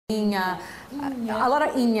a lot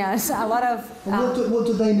of inhas, a lot of... What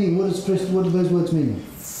do they mean? What do those words mean?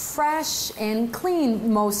 Fresh and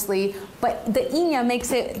clean mostly, but the inha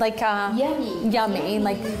makes it like yummy,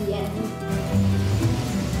 like...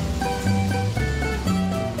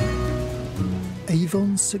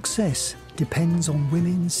 Avon's success depends on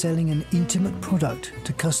women selling an intimate product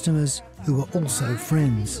to customers who are also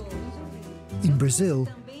friends. In Brazil,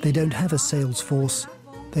 they don't have a sales force,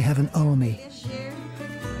 they have an army.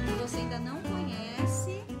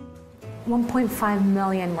 1.5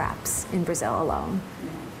 million reps in Brazil alone.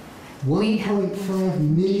 1.5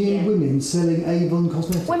 million women selling Avon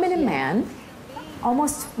cosmetics? Women and men.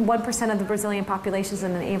 Almost 1% of the Brazilian population is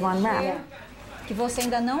in an Avon rep. Que você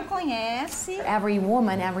ainda não conhece. Every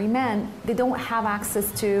woman, every man, they don't have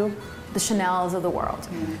access to the Chanels of the world.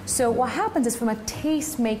 So what happens is, from a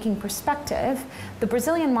taste-making perspective, the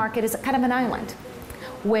Brazilian market is kind of an island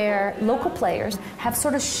where local players have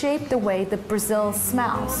sort of shaped the way that Brazil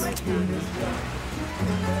smells.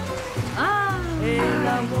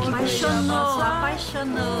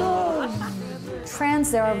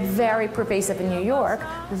 Trends that are very pervasive in New York,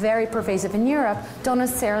 very pervasive in Europe, don't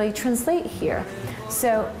necessarily translate here.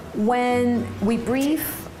 So when we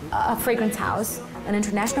brief a fragrance house, an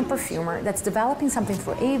international perfumer that's developing something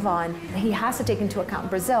for Avon, he has to take into account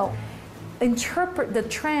Brazil, interpret the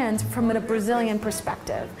trends from a Brazilian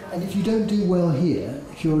perspective. And if you don't do well here,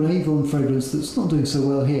 if you're an Avon fragrance that's not doing so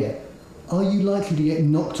well here, are you likely to get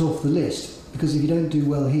knocked off the list? Because if you don't do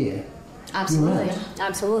well here, absolutely, you're out.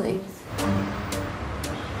 Absolutely.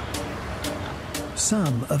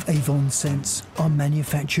 Some of Avon's scents are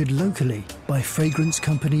manufactured locally by fragrance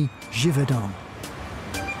company Givaudan.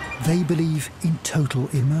 They believe in total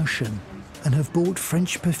immersion and have bought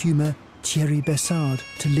French perfumer Thierry Bessard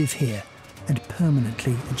to live here and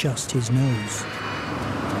permanently adjust his nose.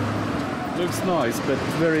 Looks nice, but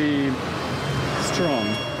very strong.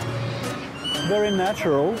 Very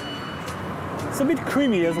natural. It's a bit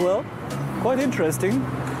creamy as well. Quite interesting.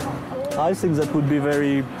 I think that would be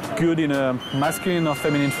very good in a masculine or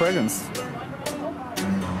feminine fragrance.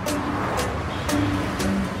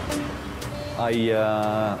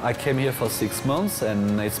 I came here for 6 months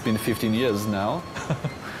and it's been 15 years now.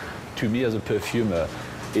 To me, as a perfumer,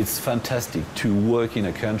 it's fantastic to work in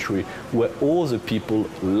a country where all the people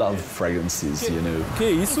love fragrances, you know. Que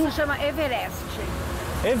isso? Isso chama Everest.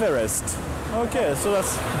 Everest. Okay, so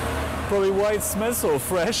that's probably why it smells so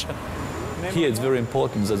fresh. Here it's very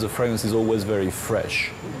important that the fragrance is always very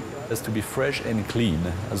fresh. It has to be fresh and clean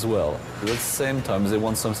as well. At the same time, they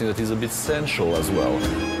want something that is a bit sensual as well.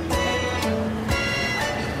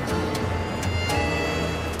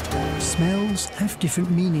 Smells have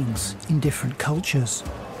different meanings in different cultures.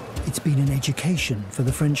 It's been an education for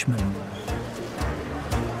the Frenchman.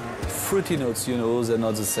 Fruity notes, you know, they're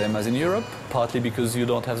not the same as in Europe, partly because you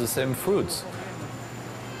don't have the same fruits.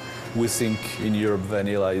 We think in Europe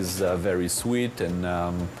vanilla is very sweet and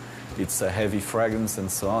it's a heavy fragrance and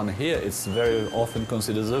so on. Here it's very often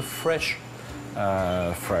considered a fresh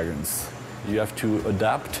fragrance. You have to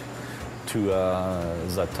adapt to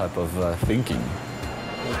that type of thinking.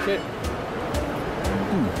 Okay.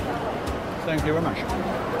 Thank you very much.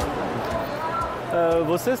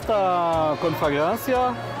 Você está com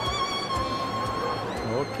fragrância?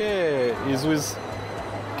 Okay, is with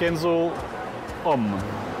Kenzo Homme.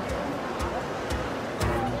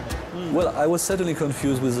 Well, I was certainly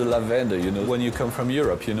confused with the lavender, you know. When you come from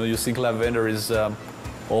Europe, you know, you think lavender is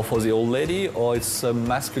or for the old lady or it's a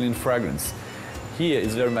masculine fragrance. Here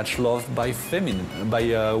it's very much loved by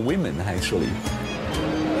women, actually.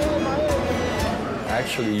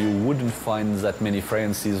 Actually, you wouldn't find that many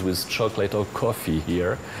fragrances with chocolate or coffee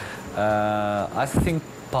here. I think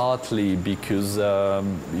partly because,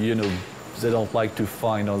 you know, they don't like to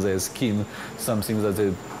find on their skin something that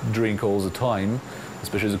they drink all the time.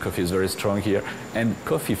 Especially the coffee is very strong here. And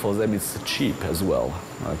coffee for them is cheap as well,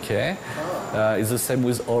 okay? It's the same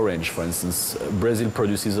with orange, for instance. Brazil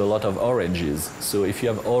produces a lot of oranges. So if you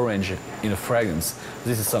have orange in a fragrance,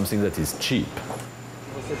 this is something that is cheap.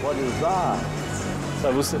 Você pode usar.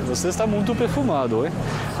 Você está muito perfumado, hein?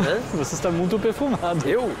 É? Você está muito perfumado.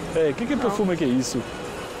 Eu? É, que perfume que é isso?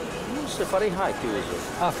 Não sei, Fahrenheit que uso.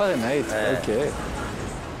 Ah, Fahrenheit, É. okay.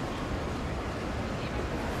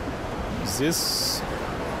 This,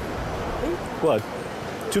 well,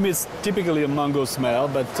 to me it's typically a mango smell,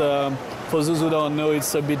 but for those who don't know,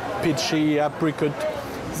 it's a bit peachy, apricot,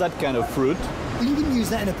 that kind of fruit. You wouldn't use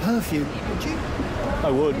that in a perfume, would you?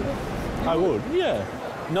 I would, yeah.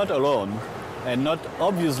 Not alone, and not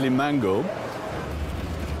obviously mango.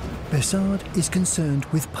 Bessard is concerned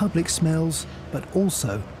with public smells, but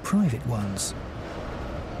also private ones.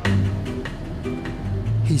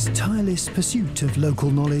 His tireless pursuit of local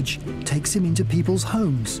knowledge takes him into people's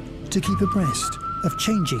homes to keep abreast of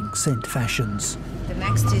changing scent fashions. The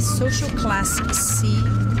next is social class C.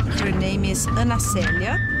 Her name is Ana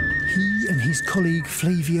Célia. He and his colleague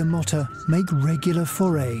Flavia Motta make regular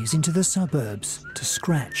forays into the suburbs to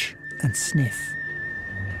scratch and sniff.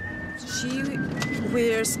 She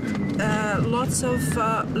wears lots of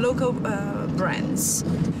local brands.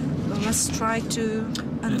 Let's try to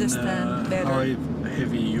understand better. How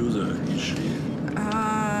heavy user is she?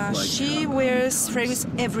 She wears fragrance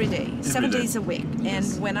every day, 7 days a week. And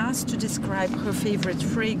when asked to describe her favorite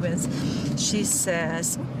fragrance, she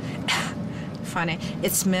says, funny,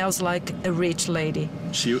 it smells like a rich lady.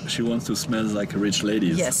 She wants to smell like a rich lady.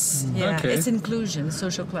 Yes, yeah. Okay. It's inclusion,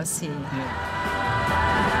 social class C.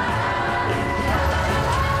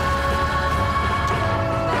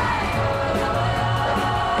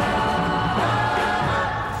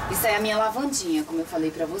 Isso é a minha lavandinha, como eu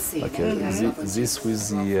falei para você. Okay, this with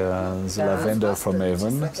the lavender from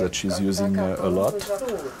Avon that she's using a lot,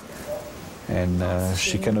 and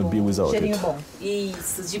she cannot be without it.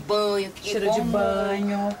 Isso, de banho, que cheiro de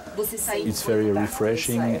banho. Você sair. It's very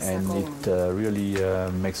refreshing and it really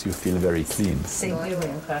makes you feel very clean.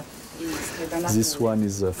 This one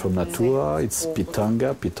is from Natura. It's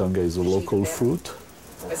pitanga. Pitanga is a local fruit.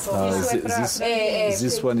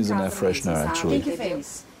 This one is an air freshener actually.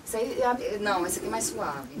 Não, esse aqui é mais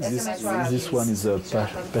suave. This one is a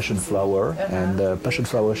passion flower, and passion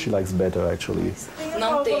flower she likes better actually.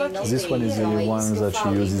 Não tem. This one is the one that she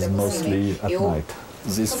uses mostly at night.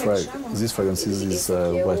 This fragrance is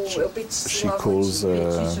what she calls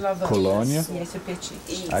cologne.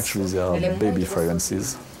 Actually, they are baby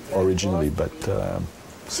fragrances originally, but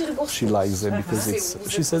she likes them because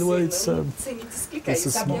she said, well, it's a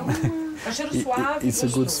small. It's a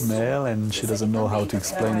good smell, and she doesn't know how to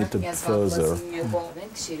explain it further.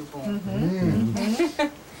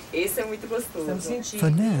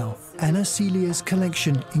 For now, Ana Célia's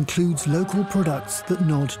collection includes local products that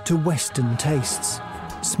nod to Western tastes,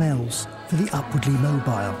 smells for the upwardly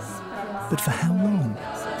mobile. But for how long?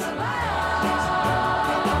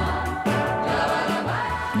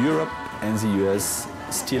 Europe and the US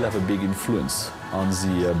still have a big influence on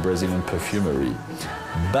the Brazilian perfumery,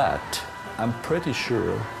 but I'm pretty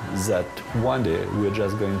sure that one day we're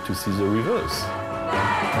just going to see the reverse.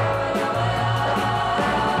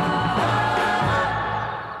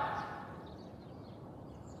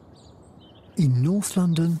 In North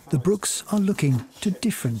London, the Brooks are looking to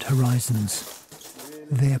different horizons.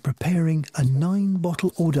 They're preparing a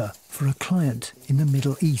 9-bottle order for a client in the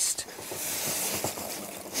Middle East.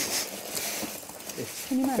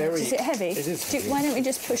 Can you manage? Is it heavy? It is heavy. Why don't we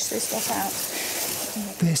just push this stuff out?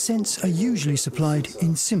 Their scents are usually supplied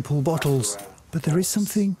in simple bottles, but there is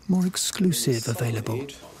something more exclusive available.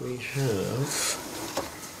 We have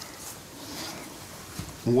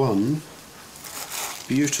one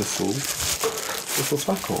beautiful little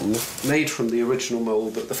flacon made from the original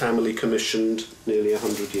mould that the family commissioned nearly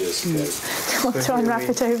 100 years ago. I'll try and wrap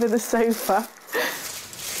it over the sofa.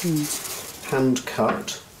 Hand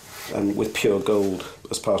cut and with pure gold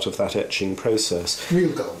as part of that etching process.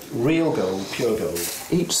 Real gold. Real gold, pure gold.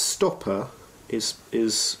 Each stopper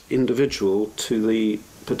is individual to the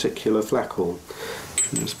particular flacon.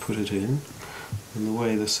 Just put it in. And the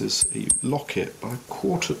way this is, you lock it by a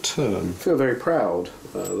quarter turn. I feel very proud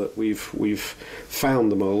that we've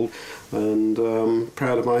found the mould, and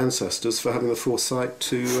proud of my ancestors for having the foresight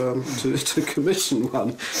to commission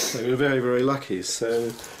one. So we're very, very lucky.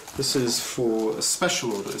 So this is for a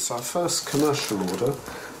special order. It's our first commercial order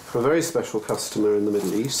for a very special customer in the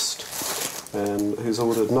Middle East, who's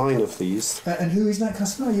ordered 9 of these. And who is that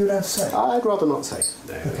customer? Are you allowed to say? I'd rather not say.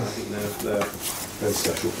 No, okay. I think they're very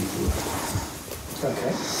special people.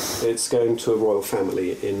 Okay. It's going to a royal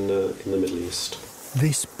family in the Middle East.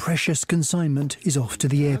 This precious consignment is off to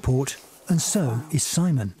the airport, and so is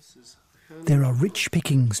Simon. There are rich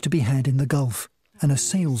pickings to be had in the Gulf, and a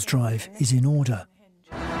sales drive is in order.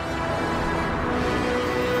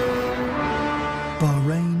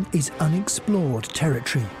 Bahrain is unexplored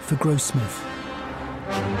territory for Grossmith.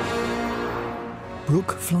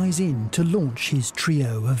 Brooke flies in to launch his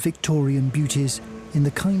trio of Victorian beauties in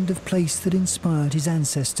the kind of place that inspired his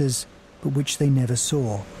ancestors, but which they never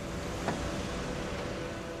saw.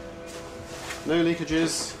 No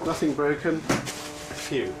leakages, nothing broken.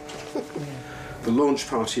 Phew. The launch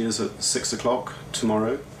party is at 6 o'clock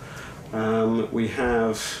tomorrow. We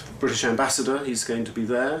have British Ambassador, he's going to be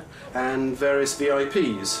there, and various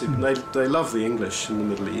VIPs. They love the English in the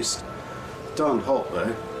Middle East. Darn hot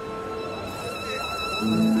though.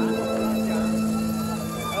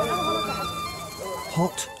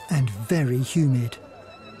 hot and very humid.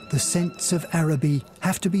 The scents of Araby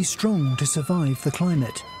have to be strong to survive the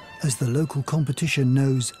climate, as the local competition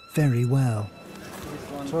knows very well.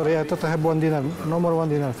 Sorry, I thought I had one dinner. No more one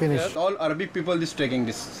dinner, finish. Yes, all Arabic people is taking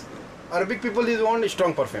this. Arabic people is one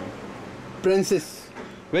strong perfume. Princess,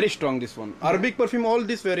 very strong this one. Arabic perfume, all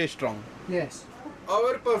this very strong. Yes.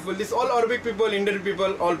 Our perfume, this all Arabic people, Indian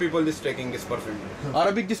people, all people is taking this perfume.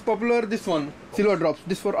 Arabic this popular, this one, silver drops.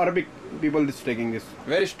 This for Arabic people is taking this.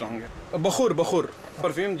 Very strong. Bakhur,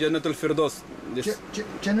 perfume, Jannatul Firdaus. This.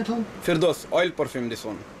 Genital? Firdaus, oil perfume, this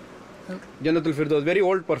one. Jannatul Firdaus, very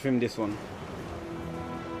old perfume, this one.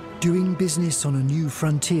 Doing business on a new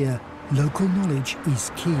frontier, local knowledge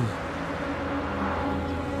is key.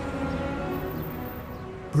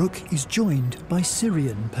 Brooke is joined by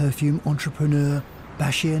Syrian perfume entrepreneur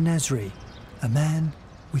Bashir Nasri, a man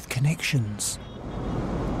with connections.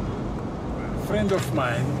 A friend of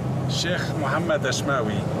mine, Sheikh Mohammed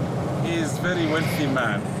Ashmawi, he is a very wealthy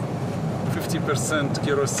man. 50%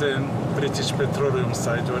 kerosene, British Petroleum,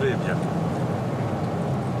 Saudi Arabia.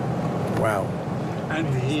 Wow. And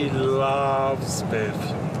he loves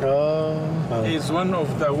perfume. Oh. He's one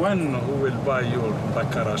of the one who will buy your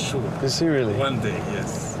Baccarat shoe. Is he really? One day,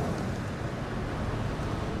 yes.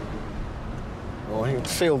 Well, I can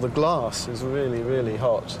feel the glass is really, really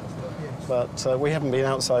hot. But we haven't been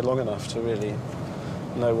outside long enough to really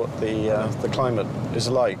know what the climate is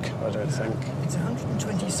like, I don't think. It's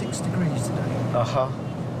 126 degrees today. Uh-huh.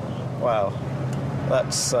 Wow.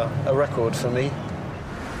 That's a record for me.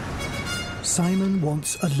 Simon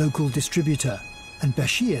wants a local distributor, and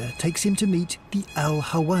Bashir takes him to meet the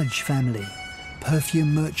Al-Hawaj family,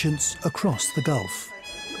 perfume merchants across the Gulf.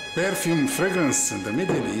 Perfume fragrance in the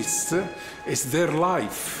Middle East is their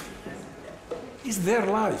life. It's their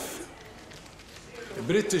life. A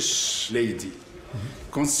British lady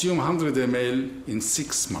consume 100 ml in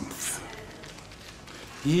 6 months.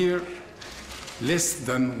 Here, less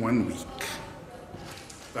than 1 week.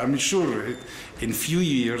 I'm sure in few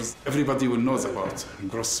years, everybody will know about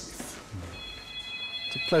Grossmith.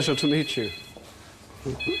 It's a pleasure to meet you.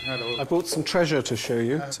 Hello. I brought some treasure to show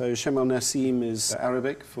you. So Shem al Nassim is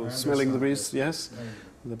Arabic for smelling the breeze, yes?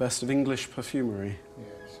 The best of English perfumery.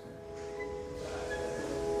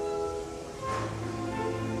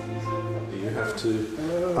 You have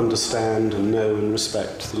to understand and know and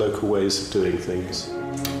respect the local ways of doing things.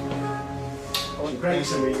 Great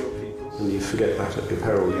to meet you. And you forget that at your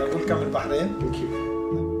peril. Welcome to Bahrain. Thank you.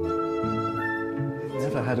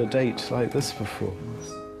 Never had a date like this before.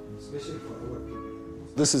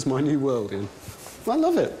 This is my new world, Ian. I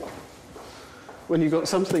love it. When you've got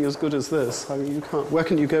something as good as this, I mean, where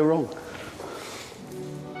can you go wrong?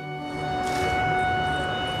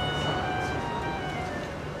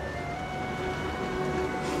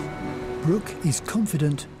 Brooke is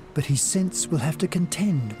confident, but his scents will have to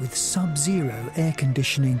contend with sub-zero air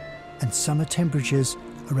conditioning and summer temperatures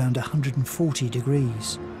around 140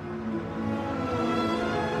 degrees.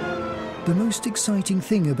 The most exciting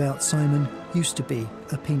thing about Simon used to be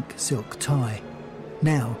a pink silk tie.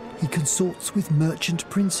 Now he consorts with merchant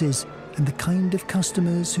princes and the kind of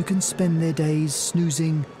customers who can spend their days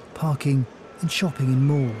snoozing, parking and shopping in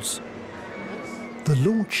malls. The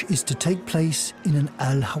launch is to take place in an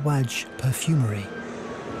Al-Hawaj perfumery.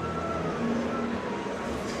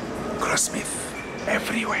 Grossmith,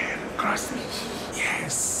 everywhere. Grossmith,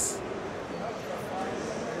 yes.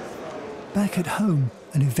 Back at home,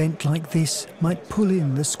 an event like this might pull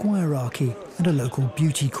in the squirearchy and a local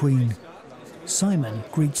beauty queen. Simon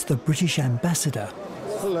greets the British ambassador.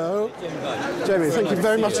 Hello. Jamie, thank you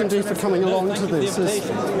very much indeed for coming along to this.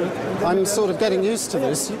 I'm sort of getting used to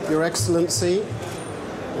this. Your Excellency,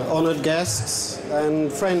 honoured guests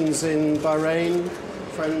and friends in Bahrain,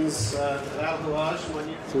 friends at Al-Hawaj.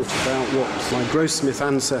 Thought about what my Grossmith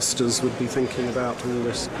ancestors would be thinking about all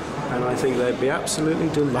this, and I think they'd be absolutely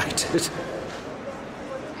delighted.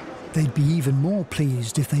 They'd be even more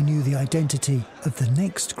pleased if they knew the identity of the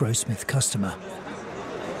next Grossmith customer.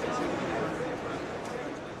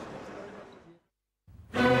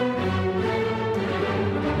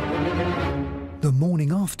 The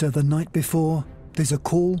morning after the night before, there's a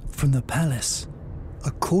call from the palace.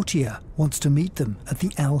 A courtier wants to meet them at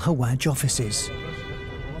the Al-Hawaj offices.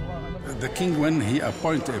 The king, when he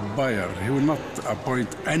appoints a buyer, he will not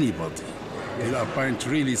appoint anybody. He'll appoint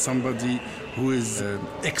really somebody who is an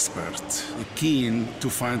expert, keen to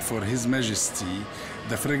find for His Majesty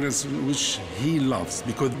the fragrance which he loves,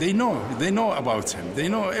 because they know about him. They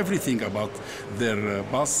know everything about their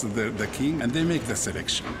boss, the king, and they make the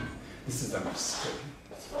selection. This is the most.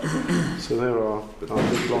 So there are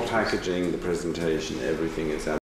the packaging, the presentation, everything is